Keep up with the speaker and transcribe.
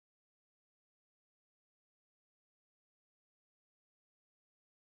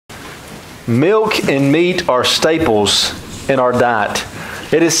Milk and meat are staples in our diet.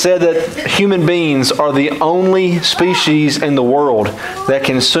 It is said that human beings are the only species in the world that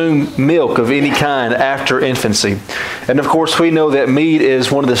consume milk of any kind after infancy. And of course, we know that meat is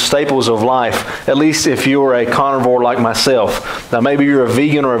one of the staples of life, at least if you're a carnivore like myself. Now, maybe you're a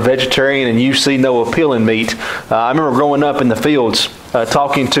vegan or a vegetarian and you see no appeal in meat. I remember growing up in the fields,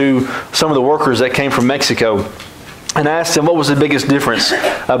 talking to some of the workers that came from Mexico. And I asked them what was the biggest difference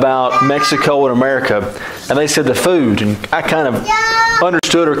about Mexico and America. And they said the food. And I kind of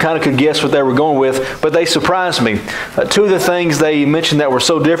understood or kind of could guess what they were going with, but they surprised me. Two of the things they mentioned that were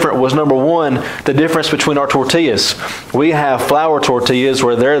so different was, number one, the difference between our tortillas. We have flour tortillas,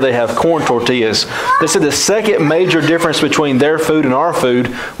 where there they have corn tortillas. They said the second major difference between their food and our food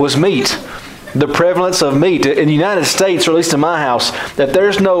was meat. The prevalence of meat. In the United States, or at least in my house, if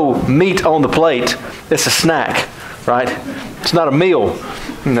there's no meat on the plate, it's a snack. Right? It's not a meal.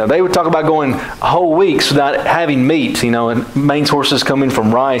 They would talk about going whole weeks without having meat, and main sources coming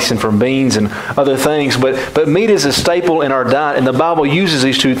from rice and from beans and other things. But meat is a staple in our diet, and the Bible uses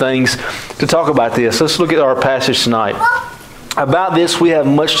these two things to talk about this. Let's look at our passage tonight. About this we have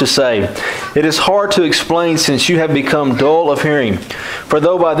much to say. It is hard to explain, since you have become dull of hearing. For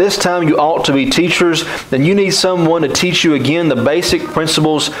though by this time you ought to be teachers, then you need someone to teach you again the basic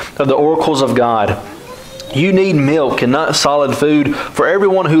principles of the oracles of God. You need milk and not solid food, for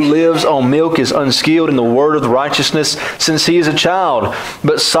everyone who lives on milk is unskilled in the word of righteousness, since he is a child.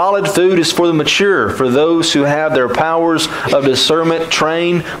 But solid food is for the mature, for those who have their powers of discernment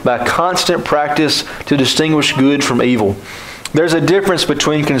trained by constant practice to distinguish good from evil. There's a difference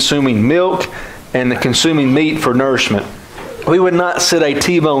between consuming milk and consuming meat for nourishment. We would not sit a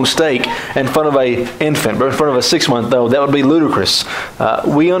T-bone steak in front of an infant, but in front of a 6-month-old. That would be ludicrous.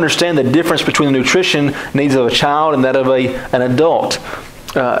 We understand the difference between the nutrition needs of a child and that of an adult.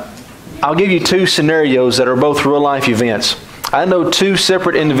 I'll give you two scenarios that are both real-life events. I know two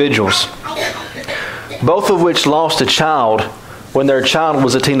separate individuals, both of which lost a child when their child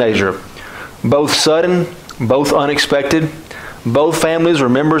was a teenager. Both sudden, both unexpected. Both families were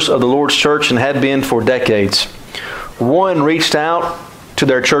members of the Lord's church and had been for decades. One reached out to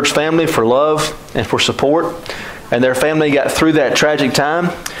their church family for love and for support, and their family got through that tragic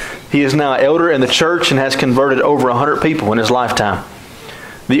time. He is now an elder in the church and has converted over 100 people in his lifetime.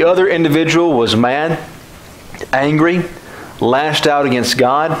 The other individual was mad, angry, lashed out against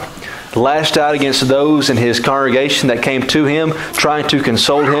God, lashed out against those in his congregation that came to him, trying to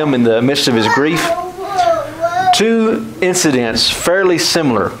console him in the midst of his grief. Two incidents fairly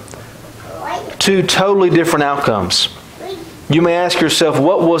similar. Two totally different outcomes. You may ask yourself,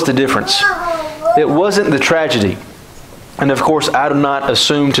 what was the difference? It wasn't the tragedy. And of course, I do not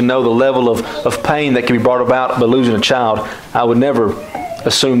assume to know the level of pain that can be brought about by losing a child. I would never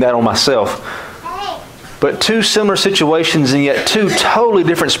assume that on myself. But two similar situations, and yet two totally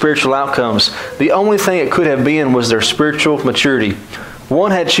different spiritual outcomes. The only thing it could have been was their spiritual maturity.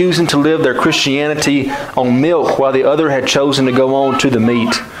 One had chosen to live their Christianity on milk, while the other had chosen to go on to the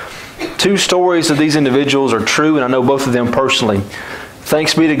meat. Two stories of these individuals are true, and I know both of them personally.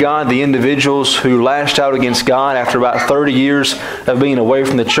 Thanks be to God, the individuals who lashed out against God after about 30 years of being away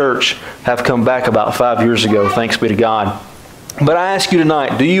from the church have come back about 5 years ago. Thanks be to God. But I ask you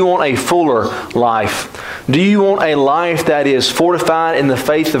tonight, do you want a fuller life? Do you want a life that is fortified in the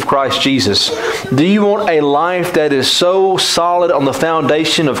faith of Christ Jesus? Do you want a life that is so solid on the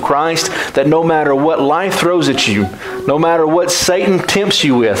foundation of Christ that no matter what life throws at you, no matter what Satan tempts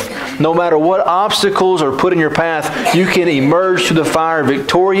you with, no matter what obstacles are put in your path, you can emerge through the fire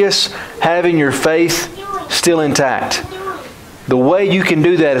victorious, having your faith still intact? The way you can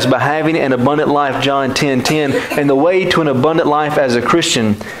do that is by having an abundant life, John 10:10. And the way to an abundant life as a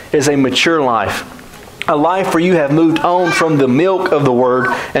Christian is a mature life. A life where you have moved on from the milk of the Word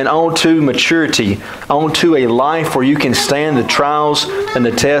and on to maturity. On to a life where you can stand the trials and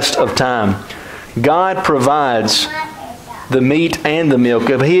the test of time. God provides the meat and the milk.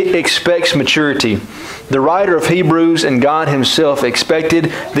 He expects maturity. The writer of Hebrews and God Himself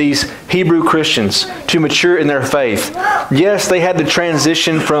expected these Hebrew Christians to mature in their faith. Yes, they had to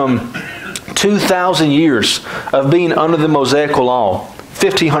transition from 2,000 years of being under the Mosaical law,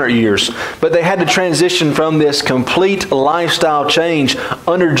 1,500 years. But they had to transition from this complete lifestyle change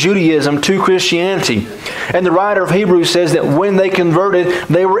under Judaism to Christianity. And the writer of Hebrews says that when they converted,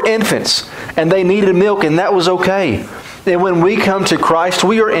 they were infants and they needed milk, and that was okay. And when we come to Christ,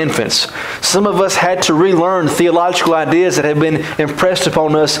 we are infants. Some of us had to relearn theological ideas that have been impressed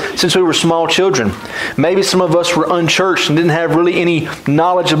upon us since we were small children. Maybe some of us were unchurched and didn't have really any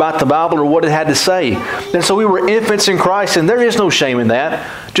knowledge about the Bible or what it had to say. And so we were infants in Christ, and there is no shame in that.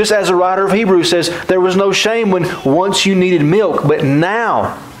 Just as the writer of Hebrews says, there was no shame when once you needed milk, but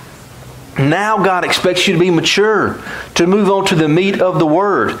now God expects you to be mature, to move on to the meat of the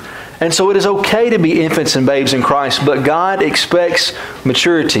Word. And so it is okay to be infants and babes in Christ, but God expects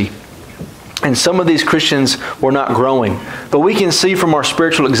maturity. And some of these Christians were not growing. But we can see from our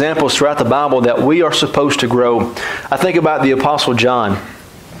spiritual examples throughout the Bible that we are supposed to grow. I think about the Apostle John.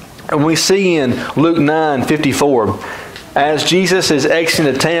 And we see in Luke 9:54, as Jesus is exiting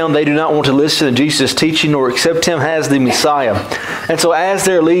the town, they do not want to listen to Jesus' teaching or accept Him as the Messiah. And so as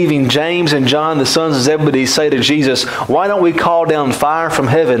they're leaving, James and John, the sons of Zebedee, say to Jesus, "Why don't we call down fire from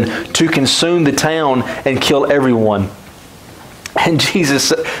heaven to consume the town and kill everyone?" And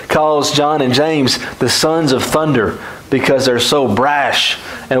Jesus calls John and James the sons of thunder because they're so brash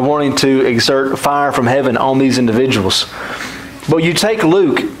and wanting to exert fire from heaven on these individuals. But you take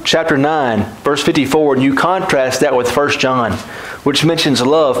Luke chapter 9, verse 54, and you contrast that with 1 John, which mentions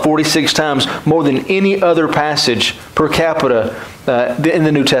love 46 times more than any other passage per capita in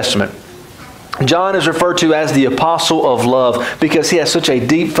the New Testament. John is referred to as the apostle of love because he has such a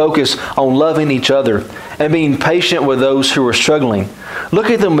deep focus on loving each other and being patient with those who are struggling. Look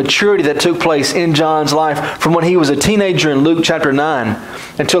at the maturity that took place in John's life from when he was a teenager in Luke chapter 9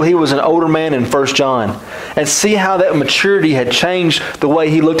 until he was an older man in 1 John. And see how that maturity had changed the way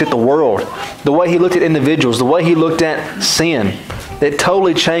he looked at the world, the way he looked at individuals, the way he looked at sin. It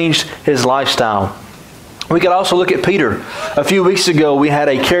totally changed his lifestyle. We could also look at Peter. A few weeks ago, we had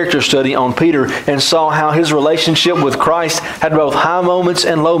a character study on Peter and saw how his relationship with Christ had both high moments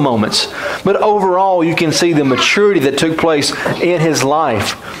and low moments. But overall, you can see the maturity that took place in his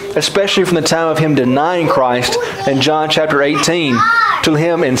life, especially from the time of him denying Christ in John chapter 18 to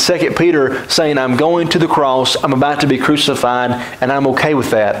him in 2 Peter saying, "I'm going to the cross, I'm about to be crucified, and I'm okay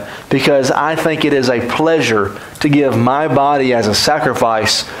with that because I think it is a pleasure to give my body as a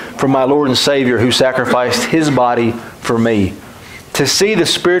sacrifice for my Lord and Savior who sacrificed His body for me." To see the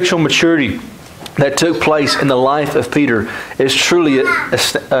spiritual maturity that took place in the life of Peter is truly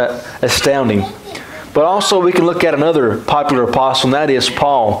astounding. But also we can look at another popular apostle, and that is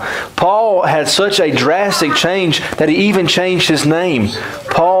Paul. Paul had such a drastic change that he even changed his name.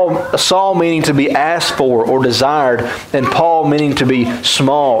 Saul meaning to be asked for or desired, and Paul meaning to be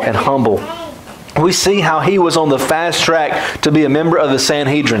small and humble. We see how he was on the fast track to be a member of the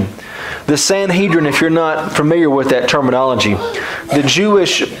Sanhedrin. The Sanhedrin, if you're not familiar with that terminology, the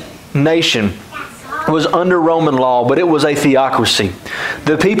Jewish nation was under Roman law, but it was a theocracy.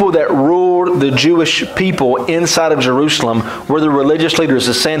 The people that ruled the Jewish people inside of Jerusalem were the religious leaders,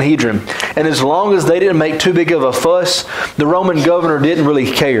 the Sanhedrin. And as long as they didn't make too big of a fuss, the Roman governor didn't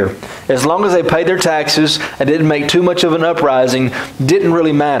really care. As long as they paid their taxes and didn't make too much of an uprising, didn't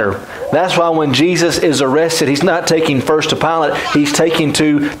really matter. That's why when Jesus is arrested, He's not taking first to Pilate, He's taking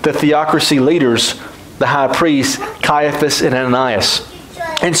to the theocracy leaders, the high priests, Caiaphas and Ananias.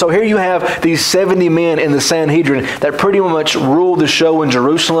 And so here you have these 70 men in the Sanhedrin that pretty much ruled the show in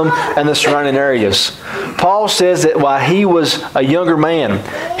Jerusalem and the surrounding areas. Paul says that while he was a younger man,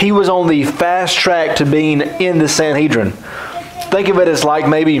 he was on the fast track to being in the Sanhedrin. Think of it as like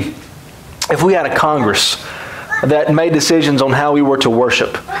maybe if we had a Congress that made decisions on how we were to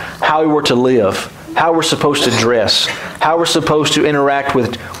worship, how we were to live, how we're supposed to dress, how we're supposed to interact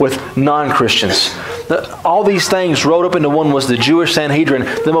with non-Christians. All these things rolled up into one was the Jewish Sanhedrin,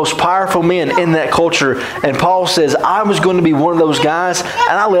 the most powerful men in that culture. And Paul says, I was going to be one of those guys,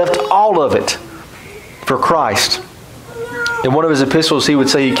 and I left all of it for Christ. In one of his epistles, he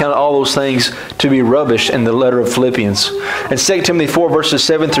would say he counted all those things to be rubbish in the letter of Philippians. In 2 Timothy 4, verses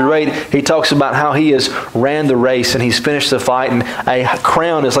 7 through 8, he talks about how he has ran the race and he's finished the fight, and a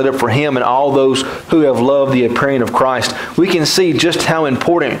crown is laid up for him and all those who have loved the appearing of Christ. We can see just how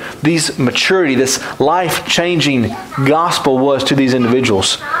important this maturity, this life-changing gospel was to these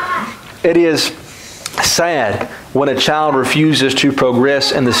individuals. It is sad when a child refuses to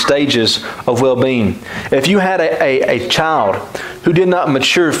progress in the stages of well-being. If you had a child who did not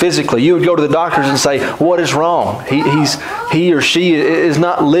mature physically, you would go to the doctors and say, what is wrong? He or she is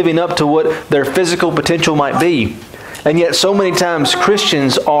not living up to what their physical potential might be. And yet so many times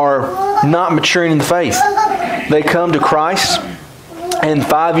Christians are not maturing in the faith. They come to Christ And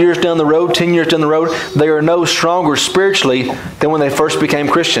 5 years down the road, 10 years down the road, they are no stronger spiritually than when they first became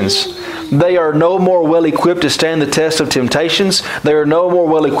Christians. They are no more well-equipped to stand the test of temptations. They are no more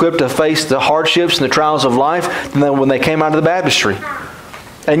well-equipped to face the hardships and the trials of life than when they came out of the baptistry.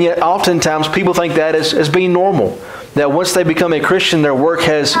 And yet, oftentimes, people think that as being normal. That once they become a Christian, their work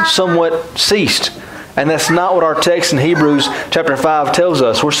has somewhat ceased. And that's not what our text in Hebrews chapter 5 tells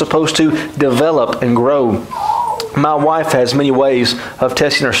us. We're supposed to develop and grow. My wife has many ways of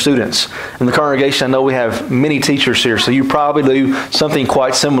testing her students. In the congregation, I know we have many teachers here, so you probably do something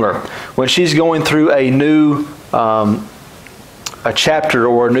quite similar. When she's going through a new a chapter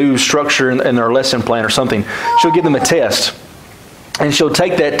or a new structure in their lesson plan or something, she'll give them a test. And she'll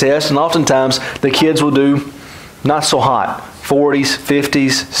take that test, and oftentimes the kids will do not so hot. 40s,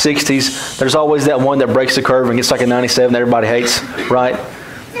 50s, 60s. There's always that one that breaks the curve and gets like a 97 that everybody hates, right?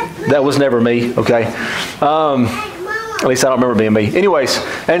 That was never me, okay? At least I don't remember being me. Anyways,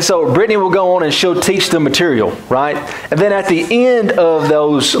 and so Brittany will go on and she'll teach the material, right? And then at the end of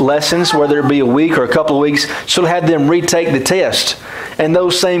those lessons, whether it be a week or a couple of weeks, she'll have them retake the test. And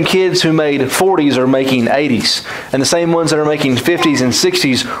those same kids who made 40s are making 80s. And the same ones that are making 50s and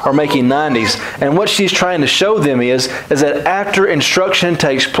 60s are making 90s. And what she's trying to show them is that after instruction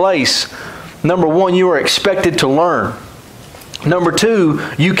takes place, number one, you are expected to learn. Number two,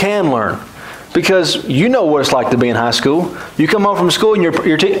 you can learn. Because you know what it's like to be in high school. You come home from school and your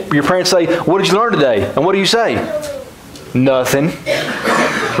parents say, "What did you learn today?" And what do you say? Nothing.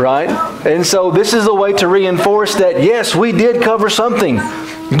 Right? And so this is a way to reinforce that, yes, we did cover something.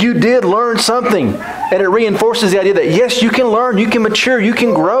 You did learn something. And it reinforces the idea that, yes, you can learn, you can mature, you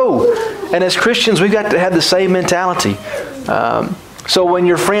can grow. And as Christians, we've got to have the same mentality. So when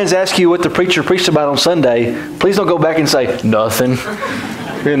your friends ask you what the preacher preached about on Sunday, please don't go back and say, "Nothing."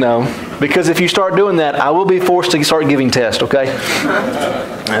 You know, because if you start doing that, I will be forced to start giving tests, okay?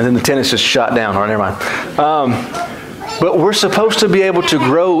 And then the tennis just shot down. All right, never mind. But we're supposed to be able to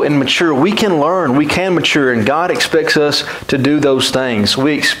grow and mature. We can learn, we can mature, and God expects us to do those things.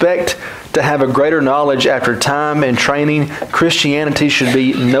 We expect to have a greater knowledge after time and training. Christianity should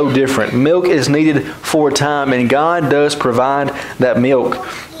be no different. Milk is needed for a time, and God does provide that milk.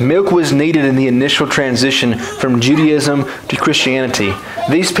 Milk was needed in the initial transition from Judaism to Christianity.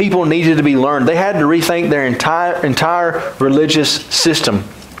 These people needed to be learned. They had to rethink their entire religious system.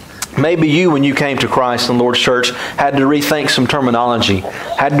 Maybe you, when you came to Christ and Lord's Church, had to rethink some terminology,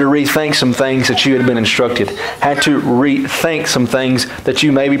 had to rethink some things that you had been instructed, had to rethink some things that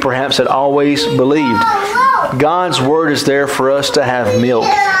you maybe perhaps had always believed. God's Word is there for us to have milk.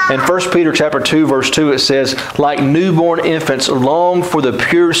 In 1 Peter chapter 2, verse 2, it says, "Like newborn infants, long for the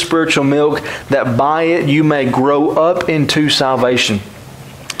pure spiritual milk, that by it you may grow up into salvation."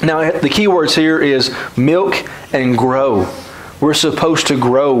 Now, the key words here is milk and grow. We're supposed to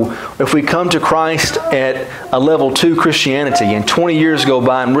grow. If we come to Christ at a level 2 Christianity and 20 years go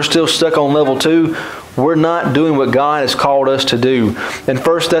by and we're still stuck on level 2, we're not doing what God has called us to do. In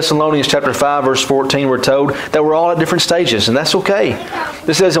 1 Thessalonians chapter 5, verse 14, we're told that we're all at different stages, and that's okay.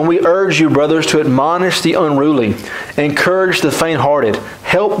 It says, "And we urge you, brothers, to admonish the unruly, encourage the faint-hearted,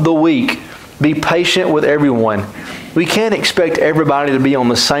 help the weak, be patient with everyone." We can't expect everybody to be on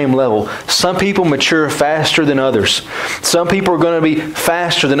the same level. Some people mature faster than others. Some people are going to be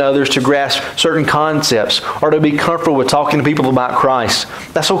faster than others to grasp certain concepts or to be comfortable with talking to people about Christ.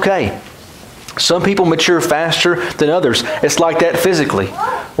 That's okay. Some people mature faster than others. It's like that physically.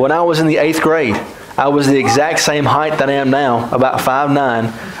 When I was in the 8th grade, I was the exact same height that I am now, about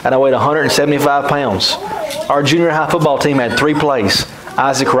 5'9", and I weighed 175 pounds. Our junior high football team had 3 plays: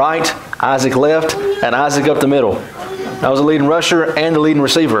 Isaac right, Isaac left, and Isaac up the middle. I was the leading rusher and the leading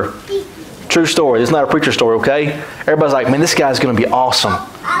receiver. True story. It's not a preacher story, okay? Everybody's like, "Man, this guy's going to be awesome."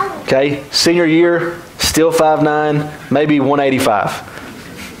 Okay? Senior year, still 5'9", maybe 185.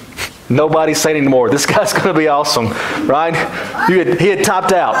 Nobody's saying anymore, "This guy's going to be awesome." Right? He had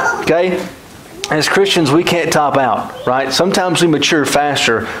topped out, okay? As Christians, we can't top out, right? Sometimes we mature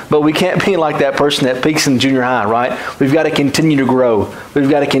faster, but we can't be like that person that peaks in junior high, right? We've got to continue to grow. We've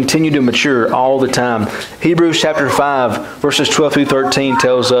got to continue to mature all the time. Hebrews chapter 5, verses 12 through 13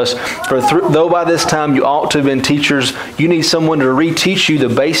 tells us, "For though by this time you ought to have been teachers, you need someone to reteach you the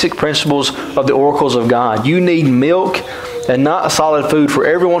basic principles of the oracles of God. You need milk and not solid food, for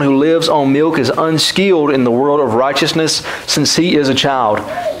everyone who lives on milk is unskilled in the world of righteousness, since he is a child."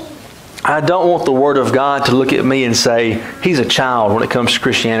 I don't want the Word of God to look at me and say, "He's a child when it comes to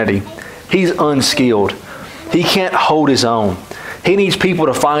Christianity. He's unskilled. He can't hold his own. He needs people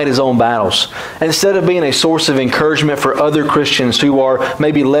to fight his own battles." Instead of being a source of encouragement for other Christians who are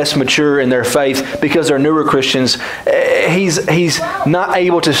maybe less mature in their faith because they're newer Christians, he's not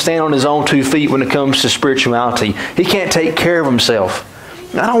able to stand on his own 2 feet when it comes to spirituality. He can't take care of himself.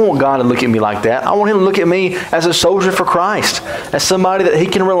 I don't want God to look at me like that. I want Him to look at me as a soldier for Christ, as somebody that He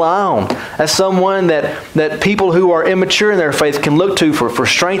can rely on, as someone that people who are immature in their faith can look to for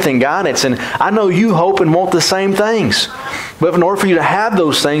strength and guidance. And I know you hope and want the same things. But in order for you to have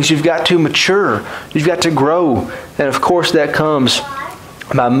those things, you've got to mature. You've got to grow. And of course that comes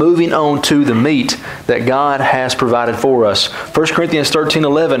by moving on to the meat that God has provided for us. 1 Corinthians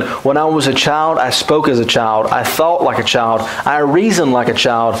 13:11, when I was a child, I spoke as a child. I thought like a child. I reasoned like a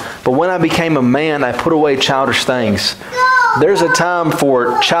child. But when I became a man, I put away childish things. There's a time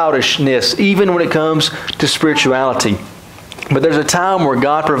for childishness, even when it comes to spirituality. But there's a time where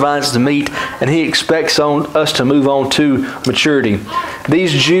God provides the meat and He expects us to move on to maturity.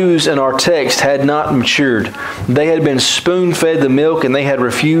 These Jews in our text had not matured. They had been spoon-fed the milk and they had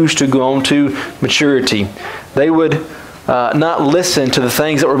refused to go on to maturity. They would not listen to the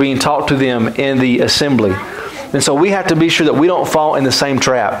things that were being taught to them in the assembly. And so we have to be sure that we don't fall in the same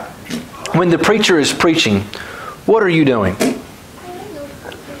trap. When the preacher is preaching, what are you doing?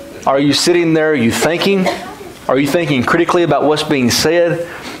 Are you sitting there, are you thinking? Are you thinking critically about what's being said?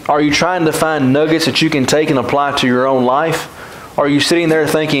 Are you trying to find nuggets that you can take and apply to your own life? Are you sitting there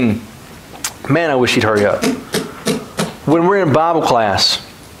thinking, man, I wish he'd hurry up? When we're in Bible class,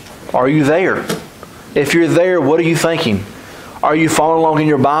 are you there? If you're there, what are you thinking? Are you following along in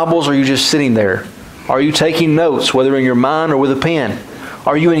your Bibles or are you just sitting there? Are you taking notes, whether in your mind or with a pen?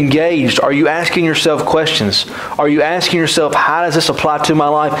 Are you engaged? Are you asking yourself questions? Are you asking yourself, how does this apply to my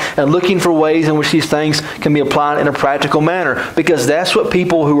life? And looking for ways in which these things can be applied in a practical manner. Because that's what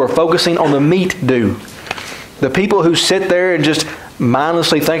people who are focusing on the meat do. The people who sit there and just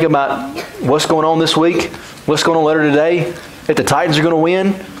mindlessly think about what's going on this week, what's going on later today, if the Titans are going to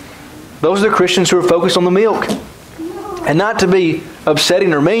win, those are the Christians who are focused on the milk. And not to be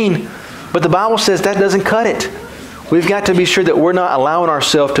upsetting or mean, but the Bible says that doesn't cut it. We've got to be sure that we're not allowing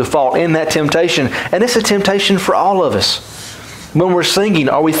ourselves to fall in that temptation. And it's a temptation for all of us. When we're singing,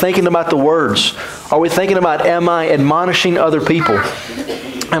 are we thinking about the words? Are we thinking about, am I admonishing other people?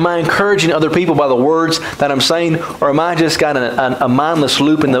 Am I encouraging other people by the words that I'm saying? Or am I just got a mindless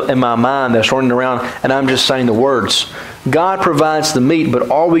loop in my mind that's running around and I'm just saying the words? God provides the meat,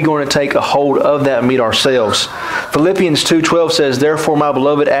 but are we going to take a hold of that meat ourselves? Philippians 2:12 says, therefore, my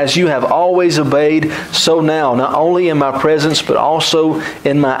beloved, as you have always obeyed, so now, not only in my presence, but also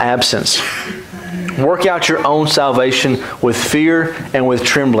in my absence. Work out your own salvation with fear and with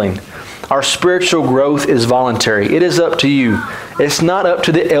trembling. Our spiritual growth is voluntary. It is up to you. It's not up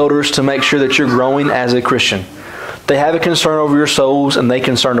to the elders to make sure that you're growing as a Christian. They have a concern over your souls and they're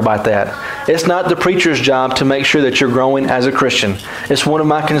concerned about that. It's not the preacher's job to make sure that you're growing as a Christian. It's one of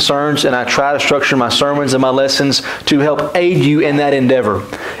my concerns, and I try to structure my sermons and my lessons to help aid you in that endeavor.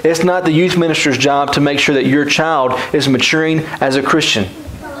 It's not the youth minister's job to make sure that your child is maturing as a Christian.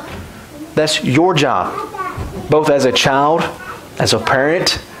 That's your job, both as a child, as a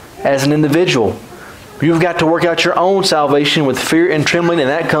parent, as an individual. You've got to work out your own salvation with fear and trembling, and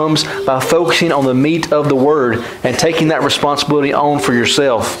that comes by focusing on the meat of the Word and taking that responsibility on for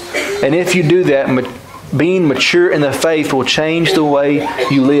yourself. And if you do that, being mature in the faith will change the way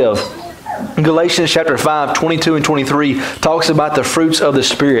you live. Galatians chapter 5, 22 and 23 talks about the fruits of the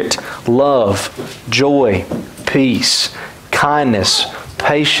Spirit: love, joy, peace, kindness,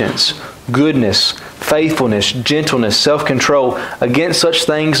 patience, goodness, faithfulness, gentleness, self-control. Against such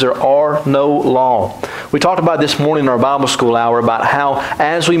things there are no law. We talked about this morning in our Bible school hour about how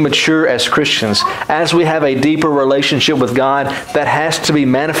as we mature as Christians, as we have a deeper relationship with God, that has to be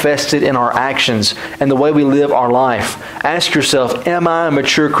manifested in our actions and the way we live our life. Ask yourself, am I a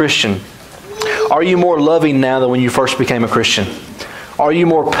mature Christian? Are you more loving now than when you first became a Christian? Are you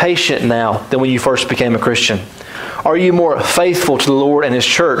more patient now than when you first became a Christian? Are you more faithful to the Lord and His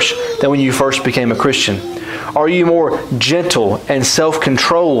church than when you first became a Christian? Are you more gentle and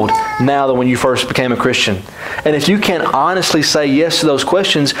self-controlled now than when you first became a Christian? And if you can't honestly say yes to those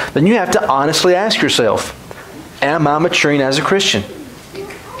questions, then you have to honestly ask yourself, am I maturing as a Christian?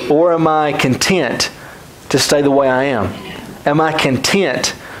 Or am I content to stay the way I am? Am I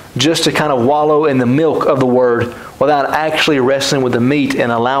content just to kind of wallow in the milk of the Word without actually wrestling with the meat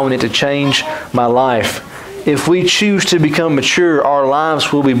and allowing it to change my life? If we choose to become mature, our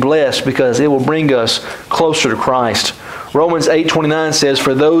lives will be blessed because it will bring us closer to Christ. Romans 8:29 says,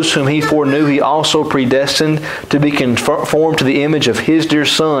 for those whom He foreknew, He also predestined to be conformed to the image of His dear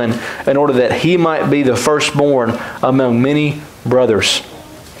Son, in order that He might be the firstborn among many brothers.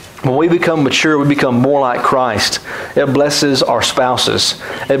 When we become mature, we become more like Christ. It blesses our spouses.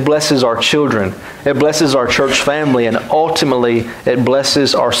 It blesses our children. It blesses our church family. And ultimately, it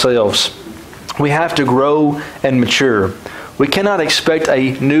blesses ourselves. We have to grow and mature. We cannot expect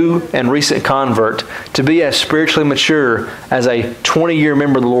a new and recent convert to be as spiritually mature as a 20-year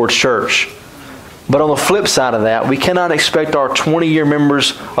member of the Lord's church. But on the flip side of that, we cannot expect our 20-year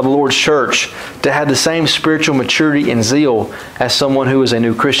members of the Lord's church to have the same spiritual maturity and zeal as someone who is a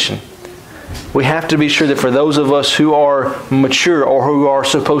new Christian. We have to be sure that for those of us who are mature or who are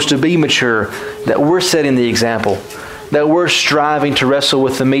supposed to be mature, that we're setting the example, that we're striving to wrestle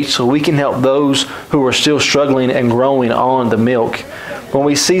with the meat so we can help those who are still struggling and growing on the milk. When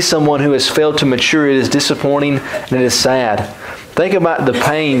we see someone who has failed to mature, it is disappointing and it is sad. Think about the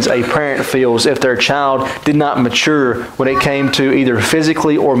pains a parent feels if their child did not mature when it came to either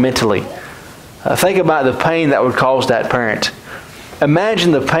physically or mentally. Think about the pain that would cause that parent.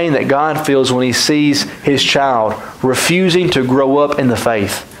 Imagine the pain that God feels when He sees His child refusing to grow up in the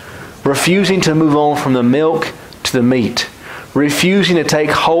faith, refusing to move on from the milk to the meat, refusing to take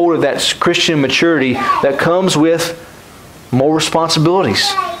hold of that Christian maturity that comes with more responsibilities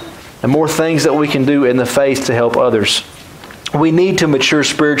and more things that we can do in the faith to help others. We need to mature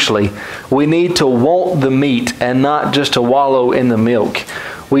spiritually. We need to want the meat and not just to wallow in the milk.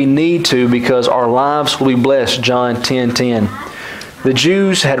 We need to because our lives will be blessed, John 10:10. The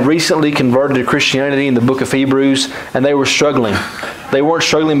Jews had recently converted to Christianity in the book of Hebrews, and they were struggling. They weren't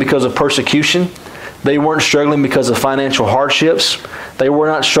struggling because of persecution. They weren't struggling because of financial hardships. They were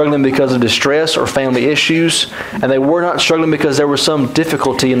not struggling because of distress or family issues. And they were not struggling because there was some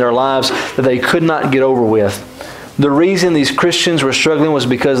difficulty in their lives that they could not get over with. The reason these Christians were struggling was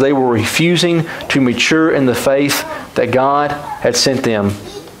because they were refusing to mature in the faith that God had sent them.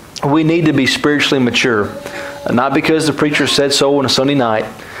 We need to be spiritually mature. Not because the preacher said so on a Sunday night,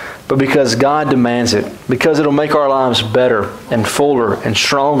 but because God demands it. Because it'll make our lives better and fuller and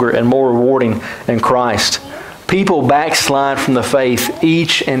stronger and more rewarding in Christ. People backslide from the faith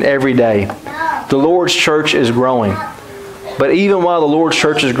each and every day. The Lord's church is growing. But even while the Lord's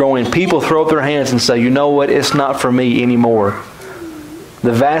church is growing, people throw up their hands and say, you know what, it's not for me anymore.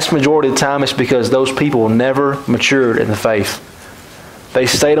 The vast majority of the time it's because those people never matured in the faith. They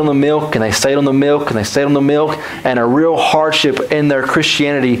stayed on the milk and they stayed on the milk and they stayed on the milk, and a real hardship in their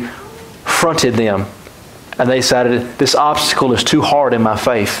Christianity fronted them. And they decided, this obstacle is too hard in my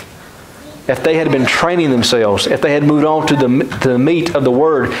faith. If they had been training themselves, if they had moved on to the meat of the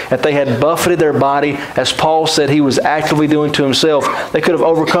Word, if they had buffeted their body, as Paul said he was actively doing to himself, they could have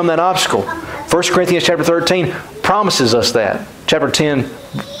overcome that obstacle. 1 Corinthians chapter 13 promises us that. Chapter 10,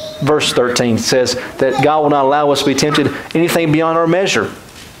 verse 13 says that God will not allow us to be tempted anything beyond our measure.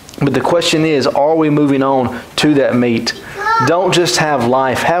 But the question is, are we moving on to that meat? Don't just have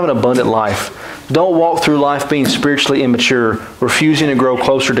life, have an abundant life. Don't walk through life being spiritually immature, refusing to grow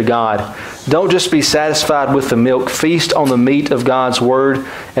closer to God. Don't just be satisfied with the milk. Feast on the meat of God's Word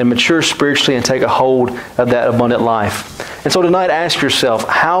and mature spiritually and take a hold of that abundant life. And so tonight, ask yourself,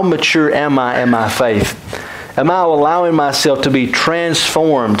 how mature am I in my faith? Am I allowing myself to be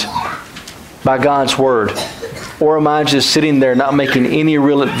transformed by God's Word? Or am I just sitting there not making any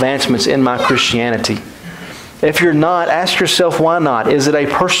real advancements in my Christianity? If you're not, ask yourself, why not? Is it a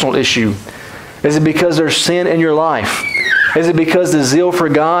personal issue? Is it because there's sin in your life? Is it because the zeal for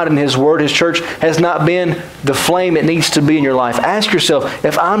God and His Word, His church, has not been the flame it needs to be in your life? Ask yourself,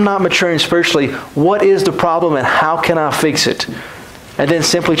 if I'm not maturing spiritually, what is the problem and how can I fix it? And then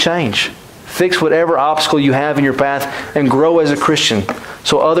simply change. Fix whatever obstacle you have in your path and grow as a Christian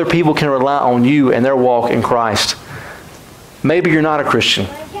so other people can rely on you and their walk in Christ. Maybe you're not a Christian.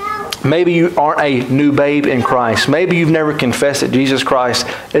 Maybe you aren't a new babe in Christ. Maybe you've never confessed that Jesus Christ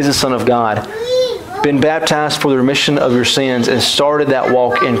is the Son of God, been baptized for the remission of your sins, and started that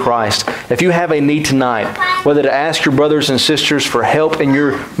walk in Christ. If you have a need tonight, whether to ask your brothers and sisters for help in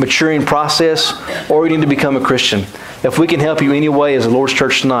your maturing process, or you need to become a Christian, if we can help you any way as the Lord's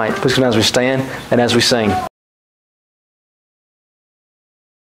church tonight, please come as we stand and as we sing.